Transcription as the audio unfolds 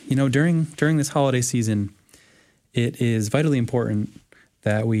during this holiday season, it is vitally important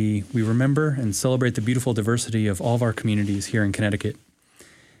that we remember and celebrate the beautiful diversity of all of our communities here in Connecticut.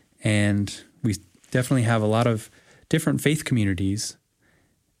 And we definitely have a lot of different faith communities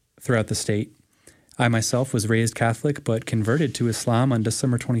throughout the state. I myself was raised Catholic, but converted to Islam on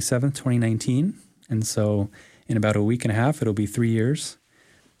December 27th, 2019. And so in about a week and a half, it'll be 3 years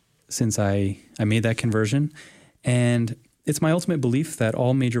since I made that conversion. And it's my ultimate belief that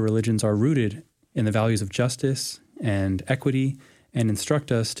all major religions are rooted in the values of justice and equity and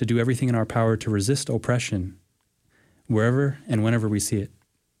instruct us to do everything in our power to resist oppression wherever and whenever we see it.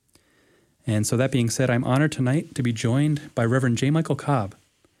 And so that being said, I'm honored tonight to be joined by Reverend J. Michael Cobb.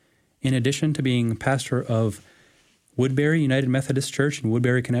 In addition to being pastor of Woodbury United Methodist Church in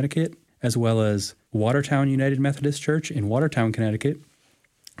Woodbury, Connecticut, as well as Watertown United Methodist Church in Watertown, Connecticut,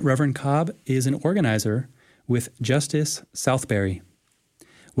 Reverend Cobb is an organizer with Justice Southbury.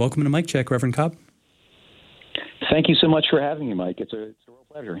 Welcome to Mic Check, Reverend Cobb. Thank you so much for having me, Mike. It's a real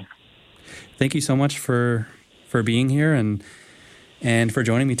pleasure. Thank you so much for being here and for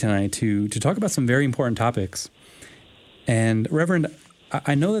joining me tonight to talk about some very important topics. And Reverend,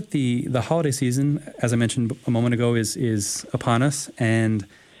 I know that the holiday season, as I mentioned a moment ago, is upon us, and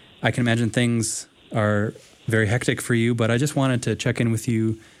I can imagine things are very hectic for you, but I just wanted to check in with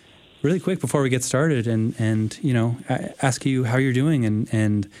you really quick before we get started and ask you how you're doing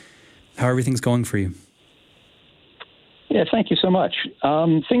and how everything's going for you. Yeah, thank you so much.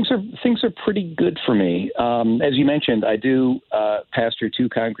 Things are pretty good for me. As you mentioned, I do pastor 2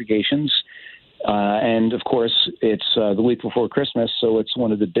 congregations, and of course, it's the week before Christmas, so it's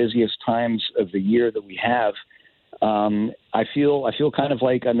one of the busiest times of the year that we have. I feel kind of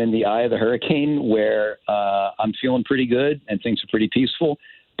like I'm in the eye of the hurricane, where I'm feeling pretty good and things are pretty peaceful,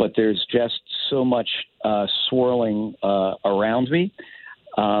 but there's just so much swirling around me.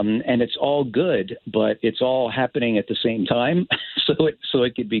 And it's all good, but it's all happening at the same time. So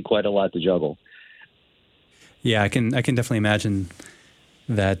it could be quite a lot to juggle. Yeah, I can definitely imagine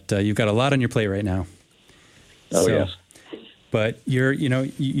that you've got a lot on your plate right now. Oh, yes. But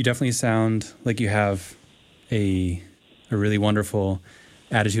you definitely sound like you have a really wonderful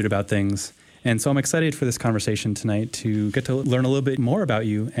attitude about things. And so I'm excited for this conversation tonight to get to learn a little bit more about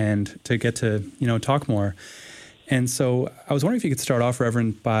you and to get to, talk more. And so I was wondering if you could start off,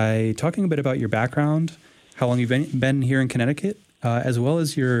 Reverend, by talking a bit about your background, how long you've been here in Connecticut, as well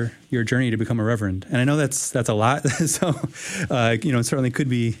as your journey to become a reverend. And I know that's a lot, so it certainly could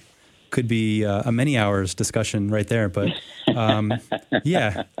be a many hours discussion right there. But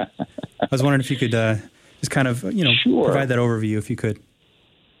yeah, I was wondering if you could just kind of Sure. provide that overview if you could.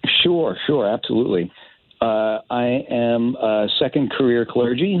 Sure, absolutely. I am a second career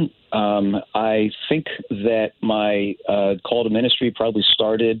clergy. I think that my call to ministry probably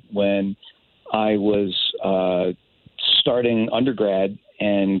started when I was starting undergrad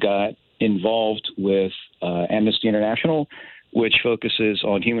and got involved with Amnesty International, which focuses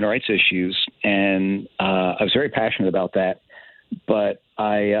on human rights issues. And I was very passionate about that. But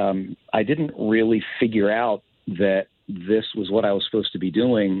I didn't really figure out that this was what I was supposed to be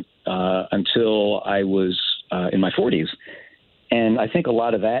doing until I was in my 40s. And I think a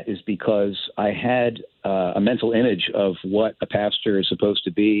lot of that is because I had a mental image of what a pastor is supposed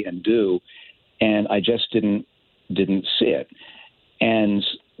to be and do, and I just didn't see it. And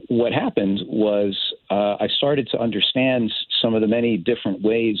what happened was I started to understand some of the many different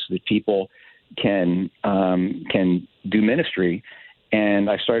ways that people can do ministry, and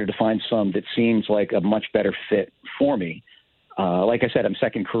I started to find some that seemed like a much better fit for me. Like I said, I'm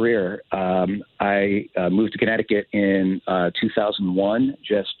second career. I moved to Connecticut in 2001,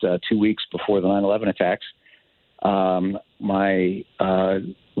 just 2 weeks before the 9/11 attacks. My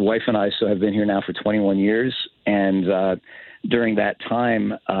wife and I have been here now for 21 years, and during that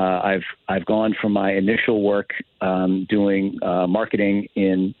time, I've gone from my initial work doing marketing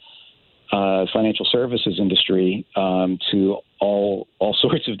in financial services industry to all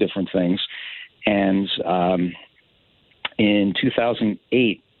sorts of different things, and in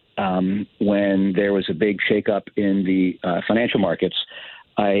 2008, when there was a big shakeup in the financial markets,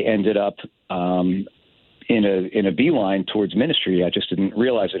 I ended up in a beeline towards ministry. I just didn't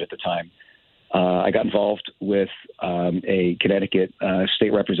realize it at the time. I got involved with a Connecticut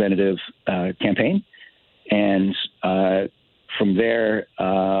state representative campaign, and from there,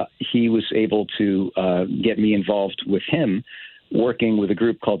 he was able to get me involved with him, working with a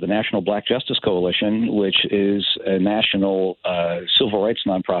group called the National Black Justice Coalition, which is a national civil rights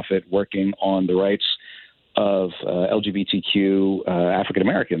nonprofit working on the rights of LGBTQ African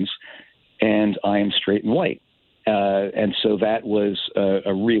Americans, and I am straight and white. And so that was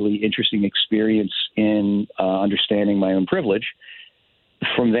a really interesting experience in understanding my own privilege.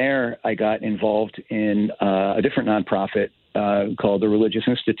 From there, I got involved in a different nonprofit called the Religious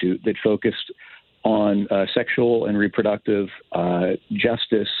Institute that focused on sexual and reproductive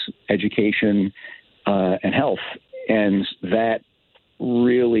justice, education, and health. And that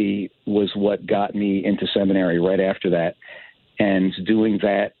really was what got me into seminary right after that. And doing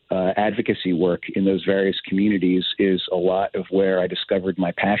that advocacy work in those various communities is a lot of where I discovered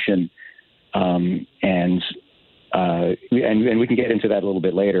my passion. And we can get into that a little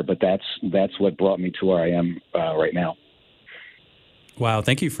bit later, but that's what brought me to where I am right now. Wow,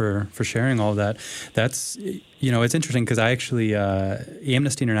 thank you for sharing all of that. That's, it's interesting because I actually,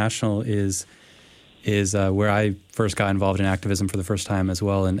 Amnesty International is where I first got involved in activism for the first time as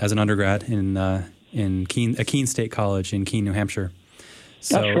well, and as an undergrad in Keene State College in Keene, New Hampshire.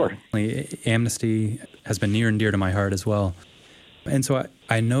 So sure. Amnesty has been near and dear to my heart as well. And so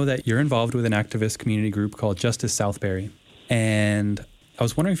I know that you're involved with an activist community group called Justice Southbury. And I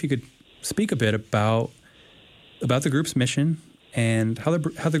was wondering if you could speak a bit about the group's mission and how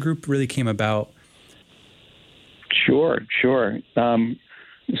the group really came about. Sure.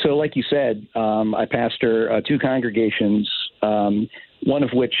 So like you said, I pastor two congregations, one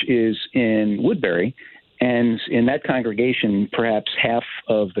of which is in Woodbury. And in that congregation, perhaps half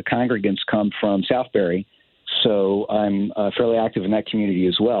of the congregants come from Southbury. So I'm fairly active in that community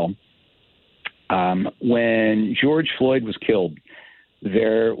as well. When George Floyd was killed,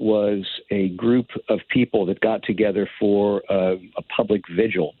 there was a group of people that got together for a public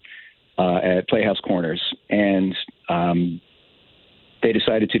vigil at Playhouse Corners. And they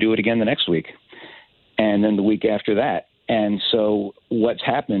decided to do it again the next week, and then the week after that. And so what's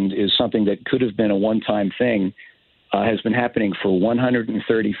happened is something that could have been a one-time thing has been happening for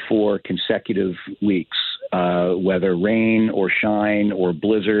 134 consecutive weeks, whether rain or shine or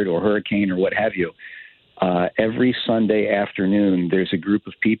blizzard or hurricane or what have you. Every Sunday afternoon, there's a group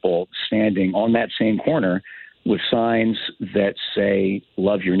of people standing on that same corner with signs that say,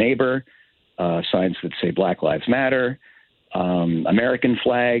 love your neighbor, signs that say Black Lives Matter, American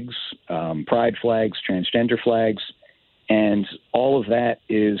flags, pride flags, transgender flags, and all of that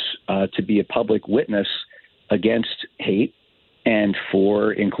is to be a public witness against hate and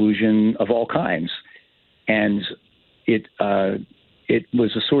for inclusion of all kinds. And it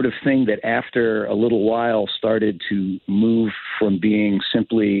was a sort of thing that after a little while started to move from being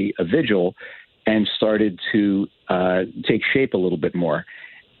simply a vigil and started to take shape a little bit more.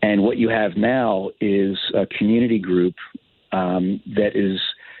 And what you have now is a community group that is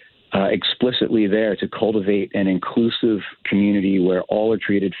explicitly there to cultivate an inclusive community where all are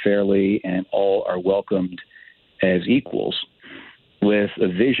treated fairly and all are welcomed as equals, with a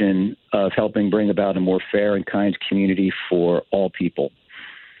vision of helping bring about a more fair and kind community for all people.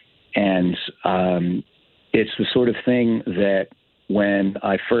 And it's the sort of thing that when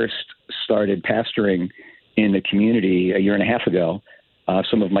I first started pastoring in the community a year and a half ago,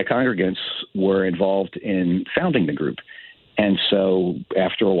 some of my congregants were involved in founding the group. And so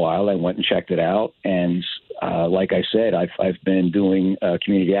after a while, I went and checked it out. And like I said, I've been doing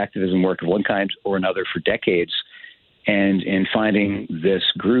community activism work of one kind or another for decades. And in finding this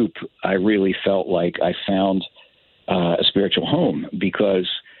group, I really felt like I found a spiritual home, because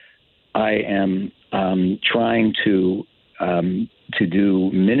I am trying to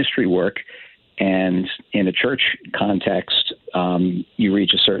do ministry work. And in a church context, you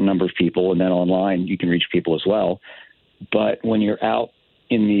reach a certain number of people, and then online you can reach people as well. But when you're out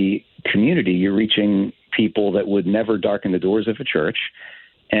in the community, you're reaching people that would never darken the doors of a church,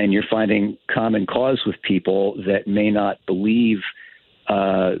 and you're finding common cause with people that may not believe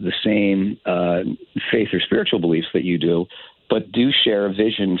the same faith or spiritual beliefs that you do, but do share a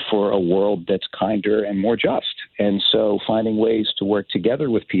vision for a world that's kinder and more just. And so finding ways to work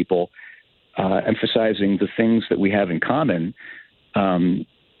together with people, emphasizing the things that we have in common,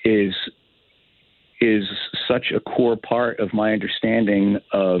 is such a core part of my understanding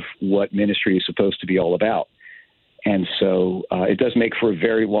of what ministry is supposed to be all about. And so it does make for a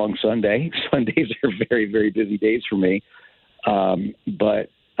very long Sunday. Sundays are very, very busy days for me. But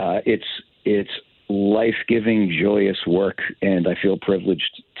it's life-giving, joyous work, and I feel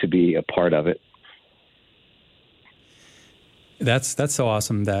privileged to be a part of it. That's so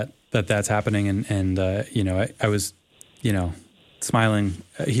awesome that's happening. And I was, smiling,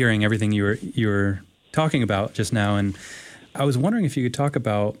 hearing everything you were talking about just now. And I was wondering if you could talk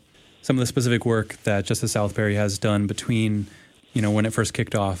about some of the specific work that Justice Southbury has done between, when it first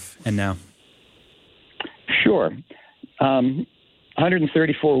kicked off and now. Sure.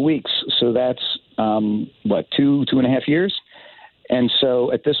 134 weeks. So that's two and a half years. And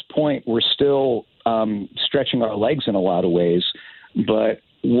so at this point, we're still stretching our legs in a lot of ways. But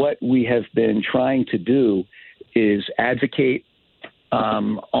what we have been trying to do is advocate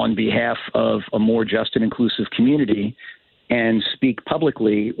on behalf of a more just and inclusive community and speak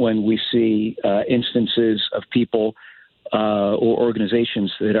publicly when we see instances of people or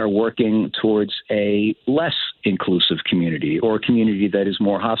organizations that are working towards a less inclusive community or a community that is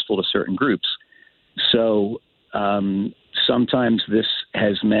more hostile to certain groups. So sometimes this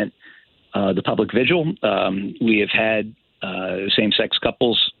has meant the public vigil. We have had same-sex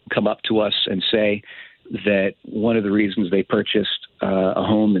couples come up to us and say that one of the reasons they purchased a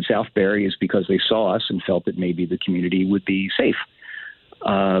home in Southbury is because they saw us and felt that maybe the community would be safe.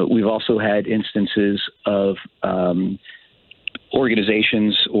 We've also had instances of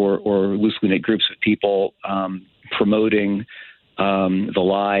organizations or loosely knit groups of people promoting the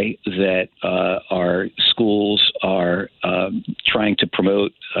lie that our schools are trying to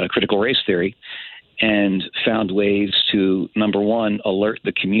promote critical race theory, and found ways to, number one, alert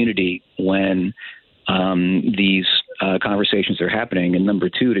the community when these conversations are happening, and number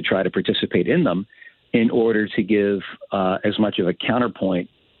two, to try to participate in them in order to give as much of a counterpoint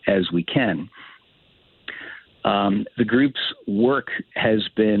as we can. The group's work has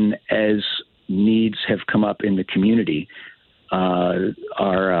been as needs have come up in the community. Our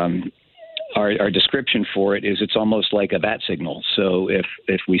description for it is it's almost like a bat signal. So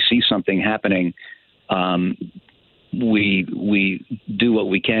if we see something happening, we do what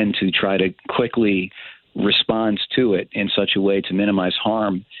we can to try to quickly respond to it in such a way to minimize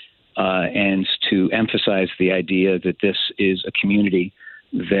harm and to emphasize the idea that this is a community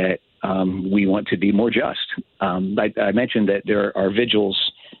that we want to be more just. I mentioned that there are vigils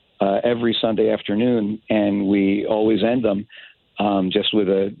every Sunday afternoon, and we always end them just with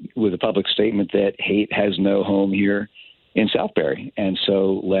a public statement that hate has no home here in Southbury. And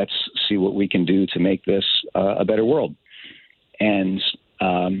so let's see what we can do to make this a better world. And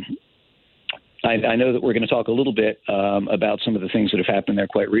I know that we're going to talk a little bit about some of the things that have happened there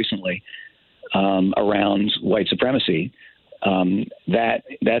quite recently around white supremacy.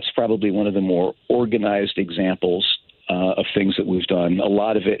 That's probably one of the more organized examples of things that we've done. A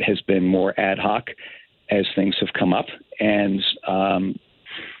lot of it has been more ad hoc as things have come up, and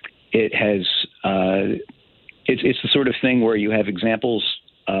it has. It's the sort of thing where you have examples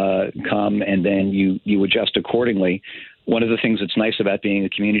come and then you adjust accordingly. One of the things that's nice about being a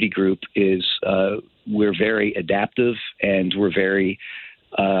community group is we're very adaptive and we're very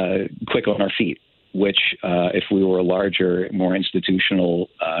quick on our feet, which if we were a larger, more institutional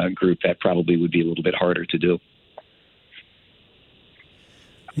group, that probably would be a little bit harder to do.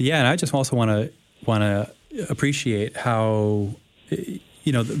 Yeah, and I just also want to appreciate how,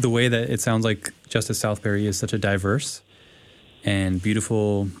 the way that it sounds like Justice Southbury is such a diverse and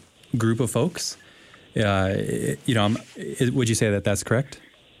beautiful group of folks. Would you say that that's correct?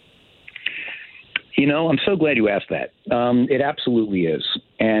 I'm so glad you asked that. It absolutely is.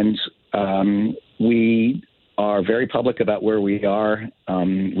 And we are very public about where we are.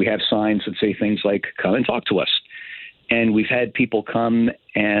 We have signs that say things like, come and talk to us. And we've had people come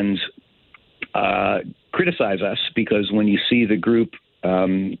and criticize us because when you see the group,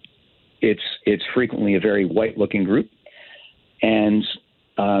 it's frequently a very white-looking group. And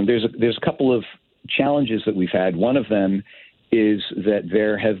there's a couple of challenges that we've had. One of them is that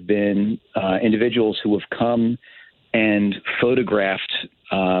there have been individuals who have come and photographed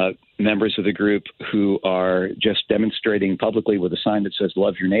members of the group who are just demonstrating publicly with a sign that says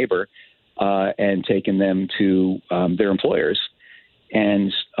 "Love your neighbor," and taken them to their employers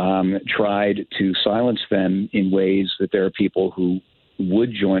and tried to silence them in ways that there are people who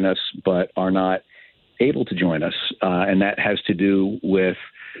would join us but are not able to join us, and that has to do with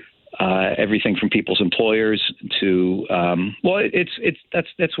everything from people's employers to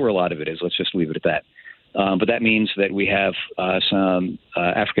that's where a lot of it is. Let's just leave it at that. But that means that we have some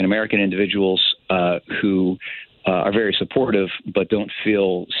African American individuals who are very supportive but don't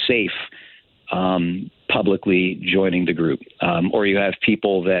feel safe publicly joining the group, or you have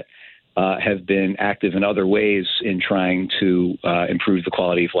people that have been active in other ways in trying to improve the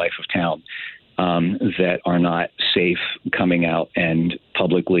quality of life of town that are not safe coming out and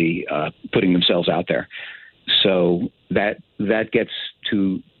publicly putting themselves out there. So that gets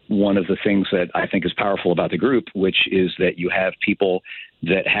to one of the things that I think is powerful about the group, which is that you have people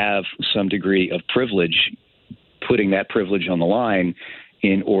that have some degree of privilege putting that privilege on the line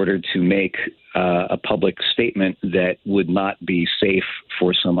in order to make a public statement that would not be safe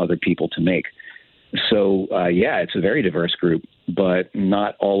for some other people to make. So, it's a very diverse group but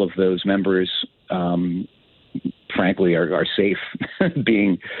not all of those members, frankly, are safe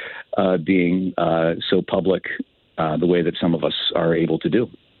being so public the way that some of us are able to do.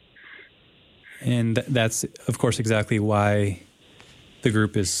 And that's, of course, exactly why the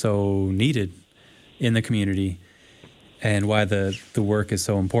group is so needed in the community and why the work is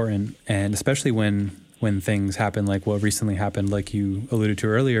so important. And especially when things happen like what recently happened, like you alluded to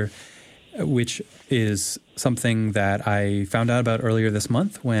earlier, which is something that I found out about earlier this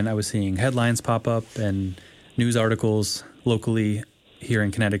month when I was seeing headlines pop up and news articles locally here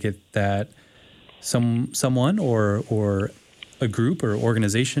in Connecticut that someone or a group or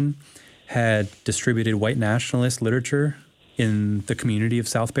organization had distributed white nationalist literature in the community of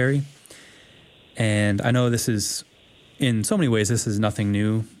Southbury. And I know this is, in so many ways, this is nothing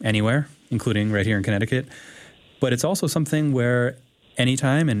new anywhere, including right here in Connecticut. But it's also something where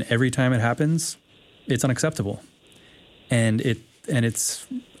anytime and every time it happens, it's unacceptable. And it's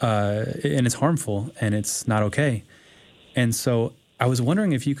harmful and it's not okay. And so I was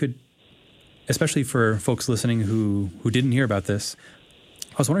wondering if you could, especially for folks listening who didn't hear about this,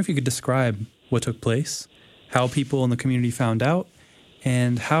 I was wondering if you could describe what took place, how people in the community found out,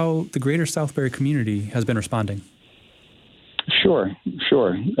 and how the greater Southbury community has been responding. Sure.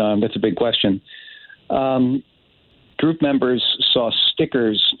 That's a big question. Group members saw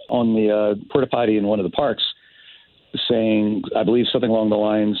stickers on the porta potty in one of the parks saying, I believe, something along the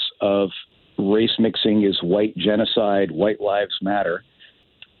lines of race mixing is white genocide, white lives matter.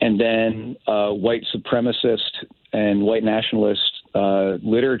 And then white supremacist and white nationalist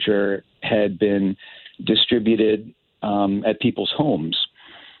literature had been distributed at people's homes.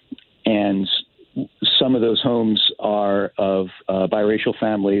 And some of those homes are of biracial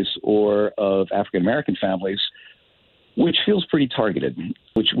families or of African-American families, which feels pretty targeted,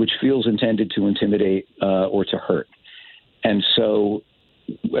 which feels intended to intimidate or to hurt. And so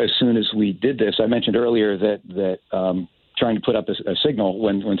as soon as we did this, I mentioned earlier that trying to put up a signal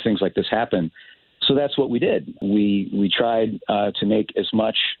when things like this happen. So that's what we did. We tried to make as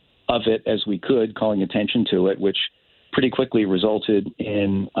much of it as we could, calling attention to it, which pretty quickly resulted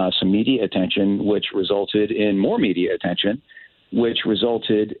in some media attention, which resulted in more media attention, which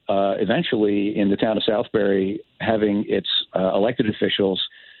resulted eventually in the town of Southbury having its elected officials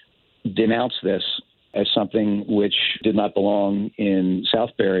denounce this as something which did not belong in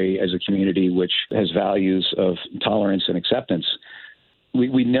Southbury as a community which has values of tolerance and acceptance.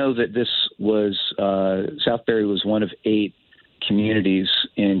 We know that this was, Southbury was one of 8 communities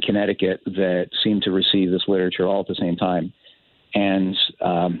in Connecticut that seemed to receive this literature all at the same time. And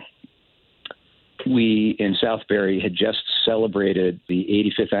we in Southbury had just celebrated the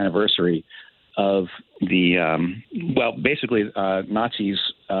 85th anniversary of the, Nazis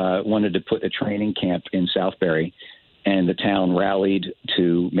wanted to put a training camp in Southbury, and the town rallied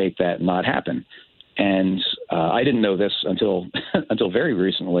to make that not happen. And I didn't know this until very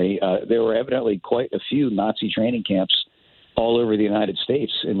recently. There were evidently quite a few Nazi training camps all over the United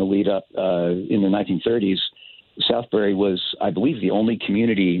States in the lead up in the 1930s. Southbury was, I believe, the only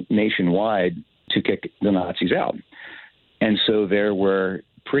community nationwide to kick the Nazis out. And so there were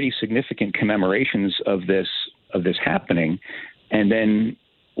pretty significant commemorations of this happening. And then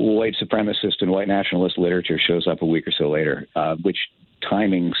white supremacist and white nationalist literature shows up a week or so later, which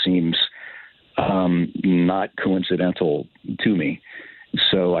timing seems not coincidental to me.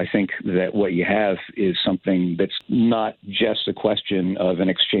 So I think that what you have is something that's not just a question of an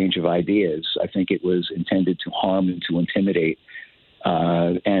exchange of ideas. I think it was intended to harm and to intimidate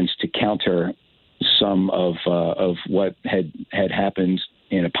and to counter some of what had happened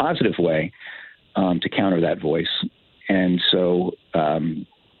in a positive way, to counter that voice. And so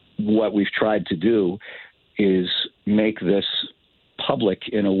what we've tried to do is make this public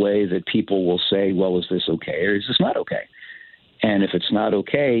in a way that people will say, well, is this okay or is this not okay? And if it's not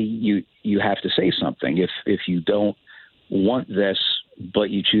okay, you have to say something. If you don't want this, but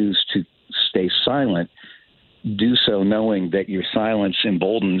you choose to stay silent, do so knowing that your silence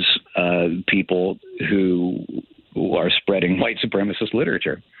emboldens people who are spreading white supremacist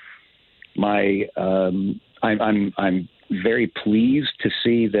literature. I'm very pleased to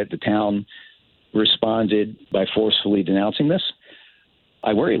see that the town responded by forcefully denouncing this.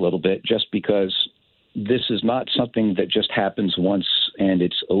 I worry a little bit just because this is not something that just happens once and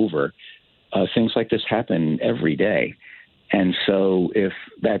it's over. Things like this happen every day. And so if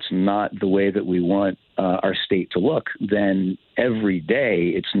that's not the way that we want our state to look, then every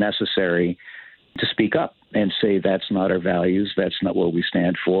day it's necessary to speak up and say that's not our values, that's not what we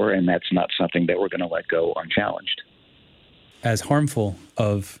stand for, and that's not something that we're going to let go unchallenged. As harmful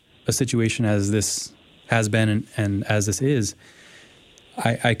of a situation as this has been and as this is,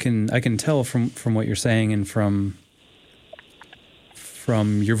 I can tell from what you're saying and from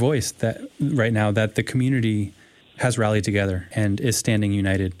your voice that right now that the community has rallied together and is standing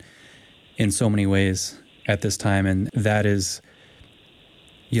united in so many ways at this time. And that is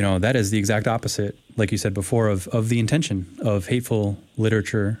the exact opposite, like you said before, of the intention of hateful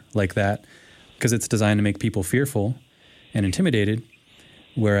literature like that, because it's designed to make people fearful and intimidated,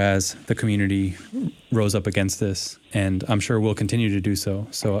 whereas the community rose up against this, and I'm sure will continue to do so.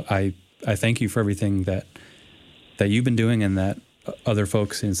 So I thank you for everything that you've been doing and that other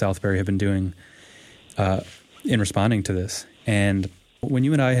folks in Southbury have been doing in responding to this. And when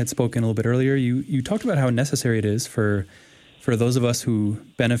you and I had spoken a little bit earlier, you talked about how necessary it is for those of us who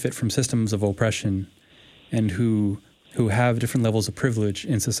benefit from systems of oppression and who have different levels of privilege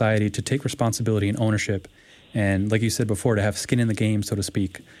in society to take responsibility and ownership. And like you said before, to have skin in the game, so to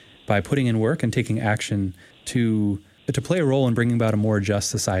speak, by putting in work and taking action to play a role in bringing about a more just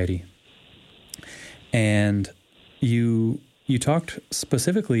society. And you talked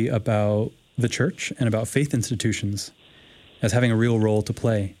specifically about the church and about faith institutions as having a real role to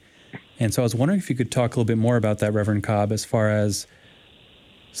play. And so I was wondering if you could talk a little bit more about that, Reverend Cobb, as far as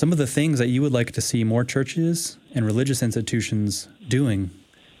some of the things that you would like to see more churches and religious institutions doing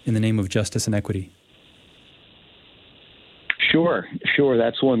in the name of justice and equity. Sure.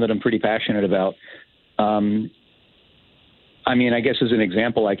 That's one that I'm pretty passionate about. I guess as an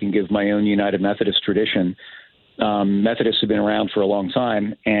example, I can give my own United Methodist tradition. Methodists have been around for a long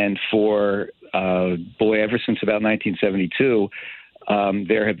time, and ever since about 1972,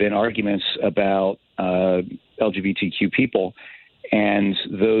 there have been arguments about LGBTQ people, and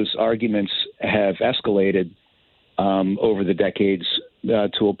those arguments have escalated over the decades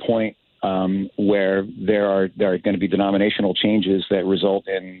to a point where there are going to be denominational changes that result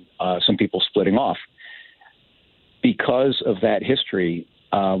in some people splitting off. Because of that history,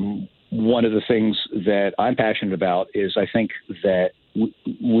 one of the things that I'm passionate about is I think that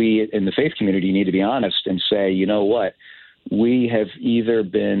we in the faith community need to be honest and say, you know what, we have either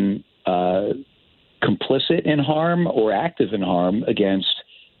been complicit in harm or active in harm against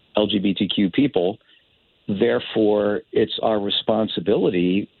LGBTQ people. Therefore, it's our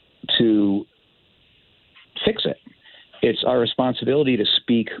responsibility to fix it. It's our responsibility to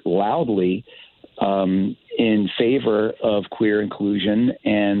speak loudly in favor of queer inclusion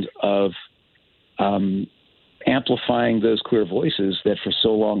and of amplifying those queer voices that for so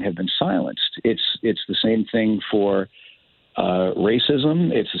long have been silenced. It's the same thing for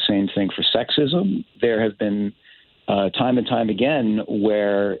racism. It's the same thing for sexism. There have been time and time again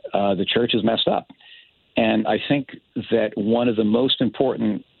where the church has messed up. And I think that one of the most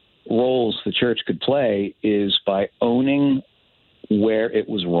important roles the church could play is by owning where it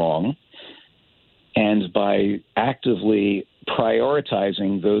was wrong and by actively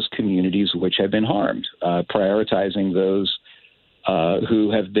prioritizing those communities which have been harmed, prioritizing those who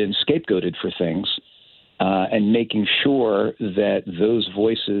have been scapegoated for things, and making sure that those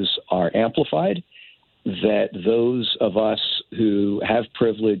voices are amplified, that those of us who have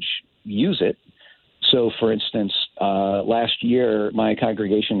privilege use it. So, for instance, last year, my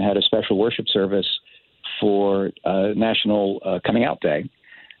congregation had a special worship service for National Coming Out Day,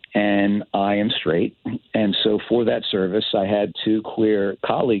 and I am straight. And so for that service, I had two queer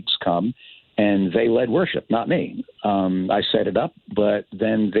colleagues come, and they led worship, not me. I set it up, but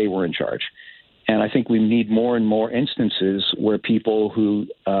then they were in charge. And I think we need more and more instances where people who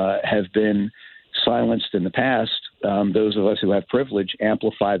have been silenced in the past, those of us who have privilege,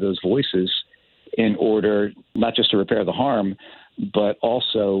 amplify those voices in order not just to repair the harm, but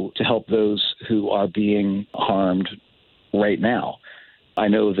also to help those who are being harmed right now. I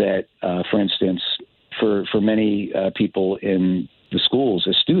know that, for instance, for many people in the schools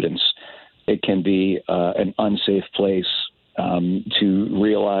as students, it can be an unsafe place to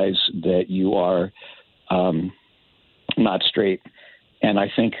realize that you are not straight. And I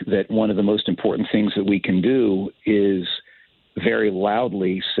think that one of the most important things that we can do is very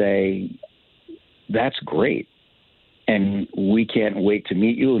loudly say, that's great. And we can't wait to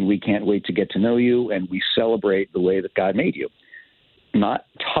meet you, and we can't wait to get to know you, and we celebrate the way that God made you. Not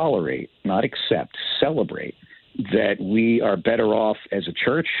tolerate, not accept, celebrate that we are better off as a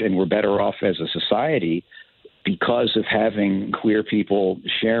church and we're better off as a society because of having queer people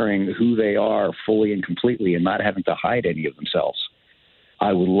sharing who they are fully and completely and not having to hide any of themselves.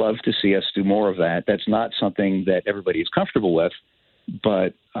 I would love to see us do more of that. That's not something that everybody is comfortable with,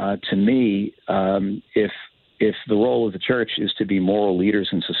 but to me, if the role of the church is to be moral leaders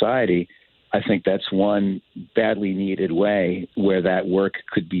in society, I think that's one badly needed way where that work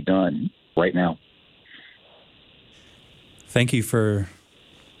could be done right now. Thank you for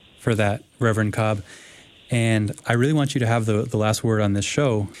for that, Reverend Cobb. And I really want you to have the last word on this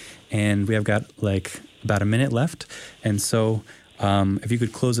show. And we have got like about a minute left. And so if you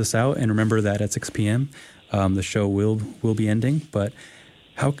could close us out, and remember that at 6 p.m., the show will be ending. But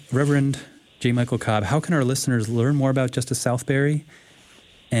Reverend J. Michael Cobb, how can our listeners learn more about Justice Southbury?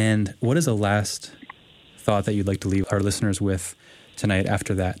 And what is a last thought that you'd like to leave our listeners with tonight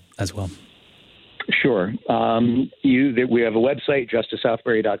after that as well? Sure. We have a website,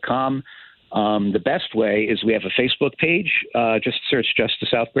 justicesouthbury.com. The best way is we have a Facebook page. Just search Justice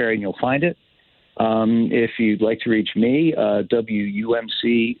Southbury and you'll find it. If you'd like to reach me,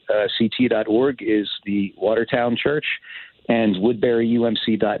 WUMCCT.org is the Watertown Church, and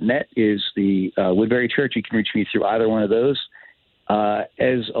WoodburyUMC.net is the Woodbury Church. You can reach me through either one of those.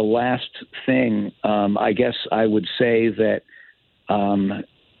 As a last thing, I guess I would say that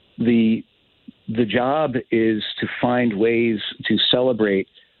the job is to find ways to celebrate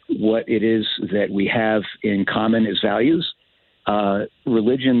what it is that we have in common as values.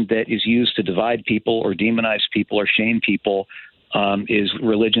 Religion that is used to divide people or demonize people or shame people is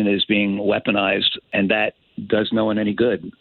religion that is being weaponized, and that does no one any good.